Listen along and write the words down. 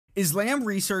Is Lam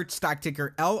Research stock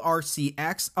ticker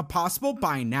LRCX a possible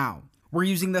buy now? We're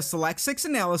using the Select 6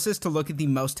 analysis to look at the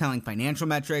most telling financial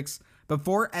metrics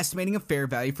before estimating a fair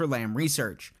value for Lam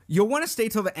Research. You'll want to stay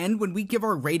till the end when we give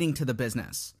our rating to the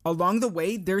business. Along the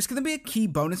way, there's going to be a key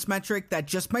bonus metric that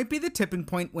just might be the tipping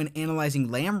point when analyzing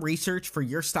Lam Research for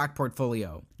your stock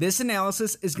portfolio. This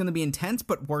analysis is going to be intense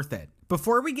but worth it.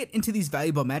 Before we get into these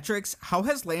valuable metrics, how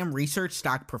has Lam Research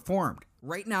stock performed?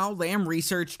 Right now, Lam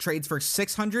Research trades for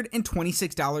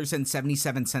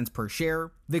 $626.77 per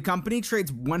share. The company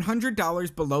trades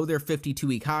 $100 below their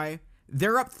 52-week high.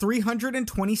 They're up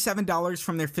 $327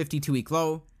 from their 52-week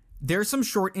low. There's some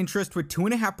short interest with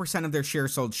 2.5% of their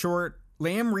shares sold short.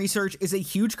 Lam Research is a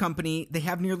huge company. They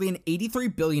have nearly an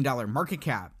 $83 billion market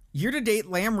cap. Year to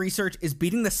date, Lam Research is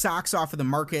beating the socks off of the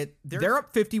market. They're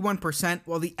up 51%,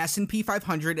 while the S&P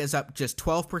 500 is up just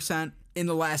 12%. In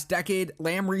the last decade,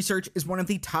 Lam Research is one of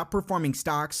the top performing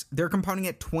stocks. They're compounding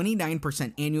at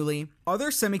 29% annually.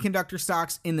 Other semiconductor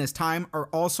stocks in this time are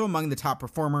also among the top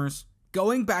performers.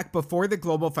 Going back before the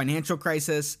global financial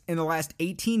crisis, in the last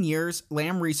 18 years,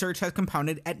 Lam Research has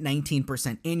compounded at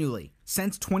 19% annually.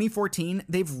 Since 2014,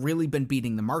 they've really been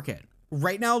beating the market.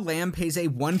 Right now, Lam pays a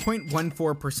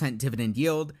 1.14% dividend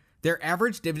yield. Their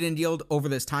average dividend yield over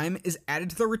this time is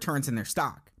added to the returns in their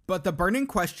stock. But the burning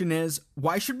question is,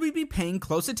 why should we be paying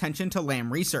close attention to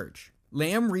Lam Research?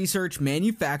 Lam Research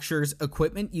manufactures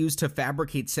equipment used to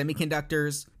fabricate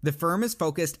semiconductors. The firm is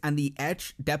focused on the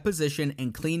etch, deposition,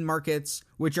 and clean markets,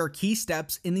 which are key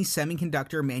steps in the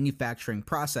semiconductor manufacturing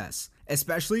process,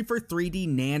 especially for 3D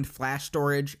NAND flash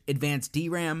storage, advanced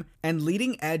DRAM, and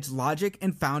leading-edge logic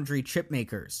and foundry chip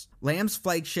makers. Lam's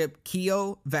flagship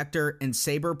Kiyo, Vector, and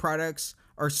Sabre products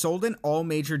are sold in all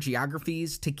major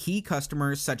geographies to key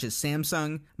customers such as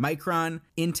Samsung, Micron,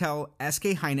 Intel,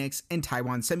 SK Hynix, and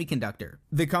Taiwan Semiconductor.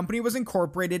 The company was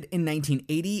incorporated in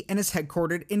 1980 and is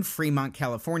headquartered in Fremont,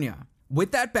 California.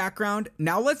 With that background,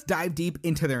 now let's dive deep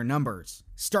into their numbers.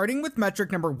 Starting with metric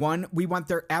number 1, we want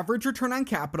their average return on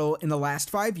capital in the last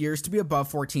 5 years to be above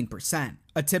 14%.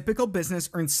 A typical business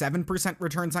earns 7%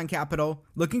 returns on capital.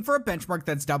 Looking for a benchmark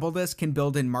that's double this can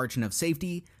build in margin of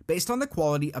safety based on the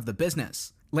quality of the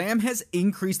business. Lam has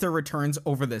increased their returns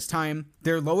over this time.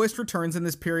 Their lowest returns in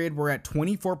this period were at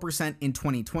 24% in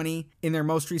 2020. In their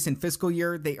most recent fiscal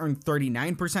year, they earned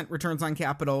 39% returns on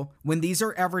capital. When these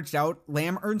are averaged out,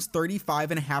 Lam earns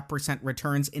 35.5%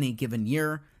 returns in a given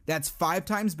year. That's 5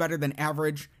 times better than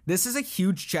average. This is a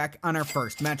huge check on our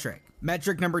first metric.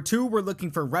 Metric number 2, we're looking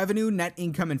for revenue, net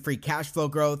income, and free cash flow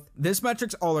growth. This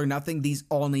metric's all or nothing. These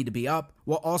all need to be up.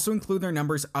 We'll also include their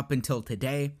numbers up until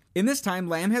today. In this time,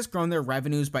 Lam has grown their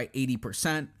revenues by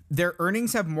 80%. Their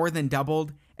earnings have more than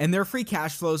doubled, and their free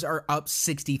cash flows are up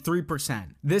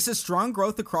 63%. This is strong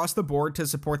growth across the board to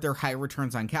support their high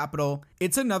returns on capital.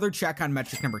 It's another check on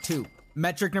metric number 2.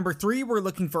 Metric number 3, we're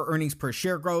looking for earnings per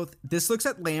share growth. This looks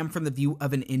at Lam from the view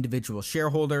of an individual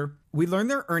shareholder. We learned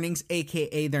their earnings,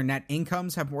 aka their net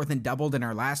incomes, have more than doubled in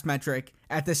our last metric.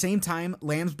 At the same time,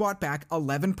 Lam's bought back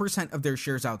 11% of their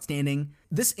shares outstanding.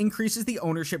 This increases the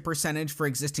ownership percentage for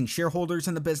existing shareholders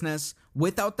in the business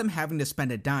without them having to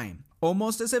spend a dime.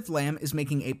 Almost as if Lam is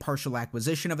making a partial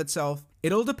acquisition of itself.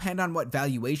 It'll depend on what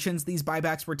valuations these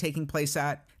buybacks were taking place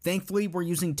at. Thankfully, we're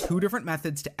using 2 different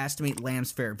methods to estimate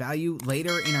Lam's fair value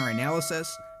later in our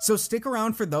analysis, so stick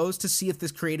around for those to see if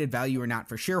this created value or not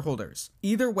for shareholders.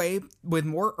 Either way, with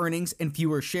more earnings and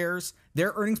fewer shares,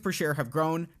 their earnings per share have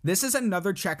grown. This is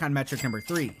another check on metric number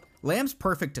 3. Lam's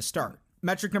perfect to start.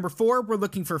 Metric number 4, we're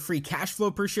looking for free cash flow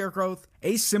per share growth.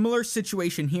 A similar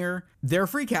situation here. Their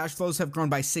free cash flows have grown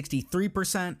by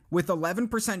 63%. With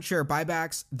 11% share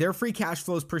buybacks, their free cash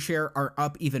flows per share are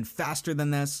up even faster than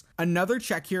this. Another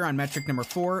check here on metric number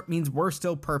 4 means we're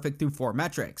still perfect through 4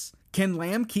 metrics. Can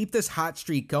Lam keep this hot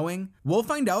streak going? We'll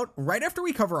find out right after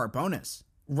we cover our bonus.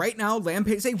 Right now, Lam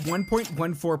pays a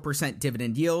 1.14%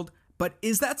 dividend yield, but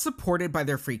is that supported by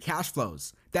their free cash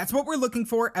flows? That's what we're looking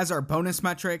for as our bonus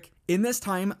metric. In this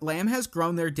time, Lam has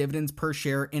grown their dividends per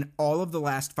share in all of the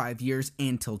last 5 years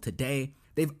until today.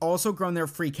 They've also grown their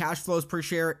free cash flows per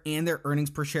share and their earnings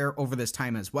per share over this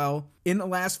time as well. In the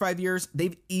last 5 years,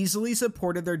 they've easily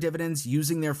supported their dividends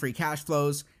using their free cash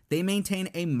flows. They maintain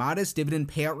a modest dividend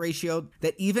payout ratio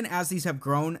that even as these have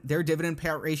grown, their dividend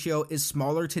payout ratio is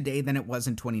smaller today than it was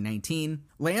in 2019.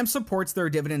 Lam supports their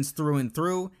dividends through and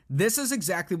through. This is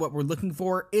exactly what we're looking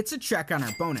for. It's a check on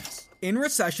our bonus. In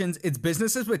recessions, it's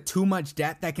businesses with too much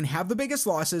debt that can have the biggest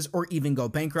losses or even go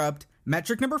bankrupt.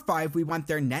 Metric number 5, we want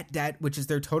their net debt, which is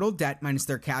their total debt minus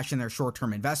their cash and their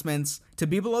short-term investments, to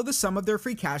be below the sum of their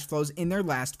free cash flows in their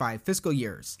last 5 fiscal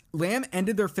years. Lamb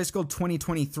ended their fiscal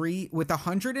 2023 with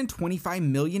 $125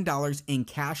 million in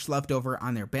cash left over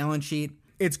on their balance sheet.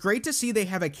 It's great to see they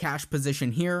have a cash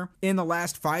position here. In the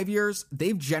last 5 years,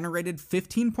 they've generated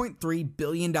 $15.3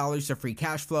 billion of free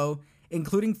cash flow,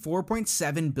 including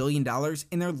 $4.7 billion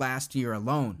in their last year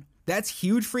alone. That's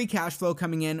huge free cash flow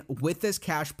coming in with this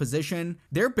cash position.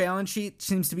 Their balance sheet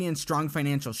seems to be in strong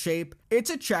financial shape. It's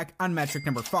a check on metric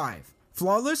number 5.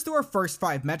 Flawless through our first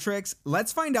 5 metrics,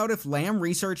 let's find out if Lamb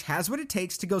Research has what it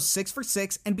takes to go 6 for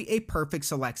 6 and be a perfect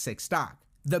Select 6 stock.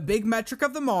 The big metric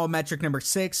of them all, metric number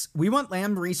 6, we want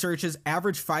Lamb Research's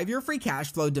average 5-year free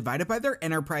cash flow divided by their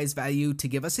enterprise value to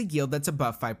give us a yield that's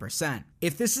above 5%.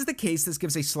 If this is the case, this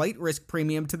gives a slight risk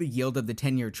premium to the yield of the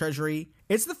 10-year treasury.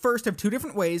 It's the first of 2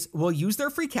 different ways we'll use their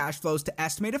free cash flows to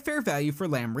estimate a fair value for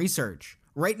Lamb Research.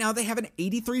 Right now, they have an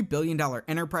 $83 billion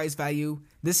enterprise value.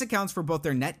 This accounts for both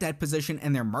their net debt position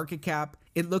and their market cap.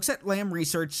 It looks at Lamb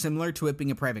Research similar to it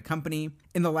being a private company.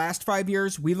 In the last 5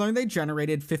 years, we learned they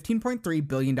generated $15.3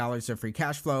 billion of free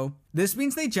cash flow. This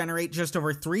means they generate just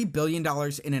over $3 billion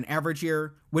in an average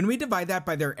year. When we divide that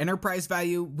by their enterprise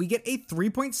value, we get a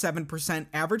 3.7%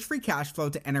 average free cash flow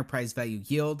to enterprise value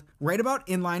yield, right about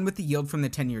in line with the yield from the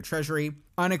 10-year treasury.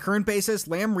 On a current basis,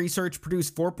 Lamb Research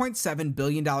produced $4.7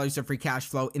 billion of free cash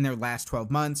flow in their last 12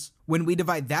 months. When we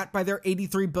divide that by their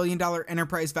 $83 billion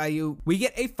enterprise value, we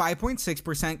get a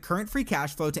 5.6% current free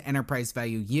cash flow to enterprise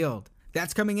value yield.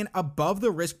 That's coming in above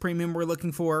the risk premium we're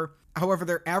looking for. However,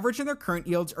 their average and their current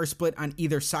yields are split on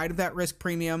either side of that risk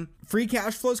premium. Free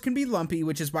cash flows can be lumpy,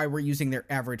 which is why we're using their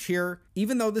average here.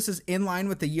 Even though this is in line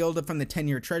with the yield from the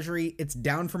 10-year treasury, it's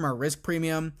down from our risk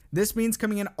premium. This means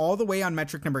coming in all the way on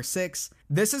metric number 6.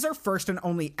 This is our first and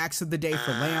only X of the day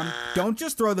for Lamb. Don't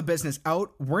just throw the business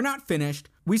out. We're not finished.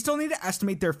 We still need to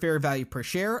estimate their fair value per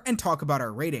share and talk about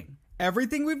our rating.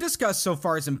 Everything we've discussed so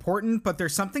far is important, but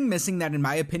there's something missing that, in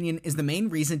my opinion, is the main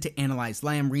reason to analyze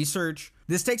Lamb Research.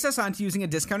 This takes us on to using a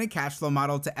discounted cash flow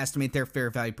model to estimate their fair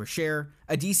value per share.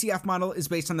 A DCF model is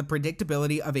based on the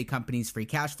predictability of a company's free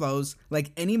cash flows.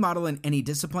 Like any model in any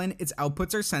discipline, its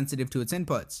outputs are sensitive to its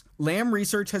inputs. Lamb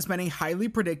Research has been a highly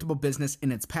predictable business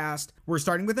in its past. We're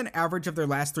starting with an average of their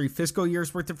last 3 fiscal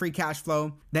years worth of free cash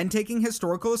flow, then taking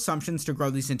historical assumptions to grow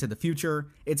these into the future.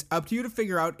 It's up to you to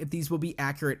figure out if these will be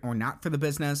accurate or not for the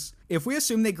business. If we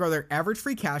assume they grow their average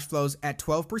free cash flows at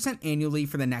 12% annually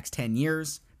for the next 10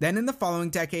 years, then in the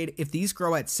following decade, if these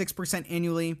grow at 6%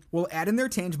 annually, we'll add in their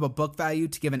tangible book value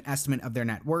to give an estimate of their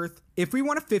net worth. If we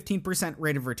want a 15%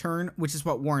 rate of return, which is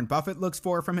what Warren Buffett looks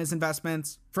for from his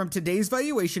investments, from today's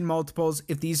valuation multiples,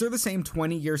 if these are the same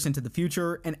 20 years into the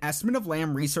future, an estimate of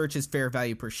Lamb Research's fair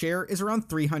value per share is around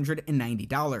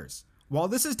 $390. While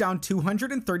this is down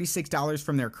 $236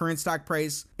 from their current stock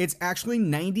price, it's actually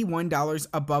 $91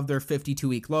 above their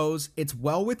 52-week lows. It's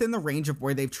well within the range of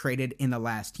where they've traded in the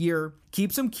last year.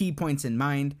 Keep some key points in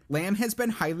mind. Lamb has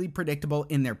been highly predictable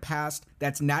in their past.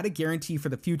 That's not a guarantee for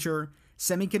the future.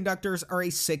 Semiconductors are a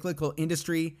cyclical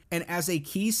industry, and as a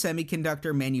key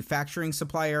semiconductor manufacturing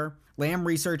supplier, Lamb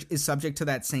Research is subject to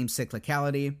that same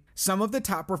cyclicality. Some of the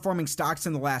top performing stocks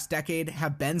in the last decade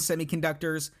have been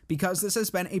semiconductors because this has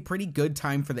been a pretty good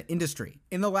time for the industry.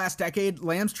 In the last decade,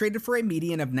 Lamb's traded for a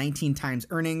median of 19 times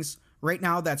earnings. Right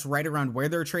now, that's right around where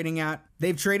they're trading at.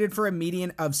 They've traded for a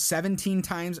median of 17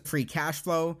 times free cash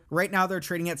flow. Right now, they're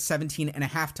trading at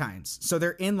 17.5 times, so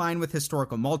they're in line with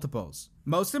historical multiples.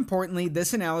 Most importantly,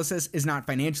 this analysis is not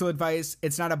financial advice.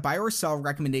 It's not a buy or sell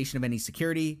recommendation of any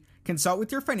security. Consult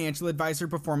with your financial advisor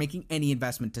before making any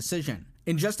investment decision.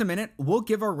 In just a minute, we'll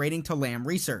give our rating to Lamb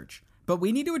Research. But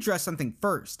we need to address something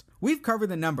first. We've covered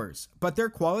the numbers, but their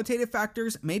qualitative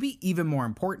factors may be even more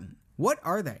important. What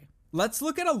are they? Let's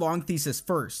look at a long thesis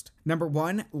first. Number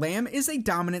 1, Lamb is a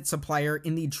dominant supplier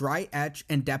in the dry etch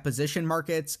and deposition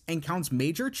markets and counts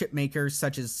major chip makers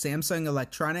such as Samsung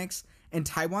Electronics and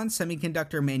Taiwan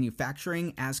Semiconductor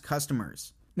Manufacturing as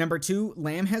customers. Number 2,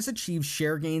 Lamb has achieved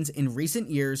share gains in recent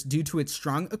years due to its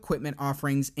strong equipment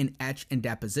offerings in etch and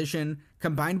deposition,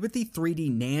 combined with the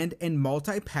 3D NAND and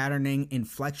multi-patterning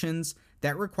inflections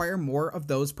that require more of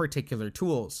those particular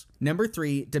tools. Number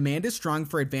 3, demand is strong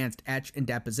for advanced etch and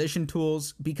deposition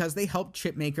tools because they help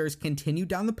chip makers continue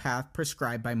down the path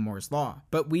prescribed by Moore's Law.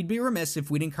 But we'd be remiss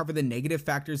if we didn't cover the negative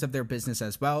factors of their business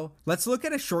as well. Let's look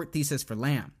at a short thesis for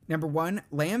Lamb. Number 1,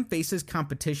 Lamb faces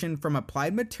competition from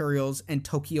Applied Materials and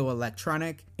Tokyo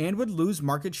Electronic and would lose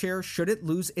market share should it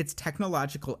lose its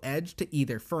technological edge to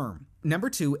either firm. Number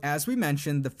 2, as we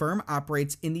mentioned, the firm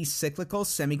operates in the cyclical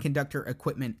semiconductor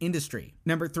equipment industry.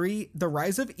 Number 3, the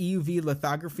rise of EUV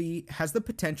lithography has the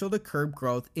potential to curb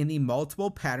growth in the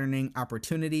multiple patterning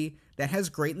opportunity that has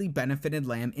greatly benefited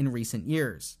Lam in recent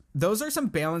years. Those are some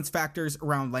balance factors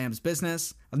around Lam's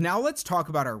business. Now let's talk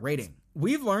about our rating.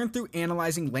 We've learned through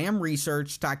analyzing Lam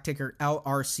Research, stock ticker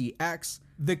LRCX,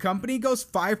 the company goes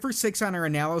 5 for 6 on our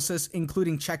analysis,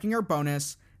 including checking our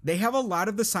bonus. They have a lot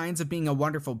of the signs of being a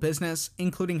wonderful business,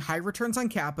 including high returns on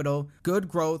capital, good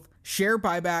growth, share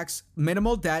buybacks,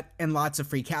 minimal debt, and lots of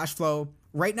free cash flow.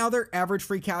 Right now, their average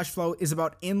free cash flow is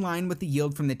about in line with the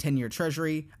yield from the 10-year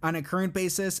treasury. On a current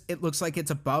basis, it looks like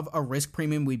it's above a risk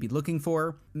premium we'd be looking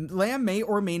for. Lam may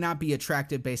or may not be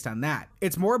attractive based on that.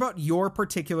 It's more about your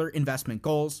particular investment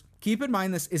goals. Keep in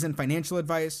mind this isn't financial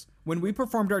advice. When we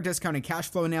performed our discounted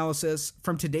cash flow analysis,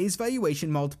 from today's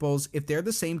valuation multiples, if they're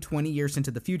the same 20 years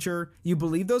into the future, you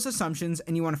believe those assumptions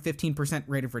and you want a 15%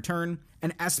 rate of return,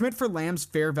 an estimate for Lam's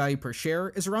fair value per share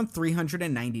is around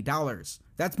 $390.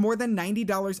 That's more than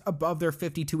 $90 above their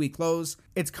 52-week lows.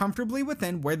 It's comfortably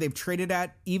within where they've traded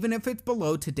at, even if it's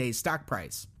below today's stock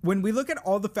price. When we look at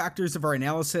all the factors of our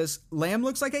analysis, Lam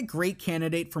looks like a great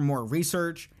candidate for more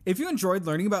research. If you enjoyed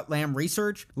learning about Lam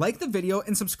Research, like the video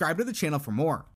and subscribe to the channel for more.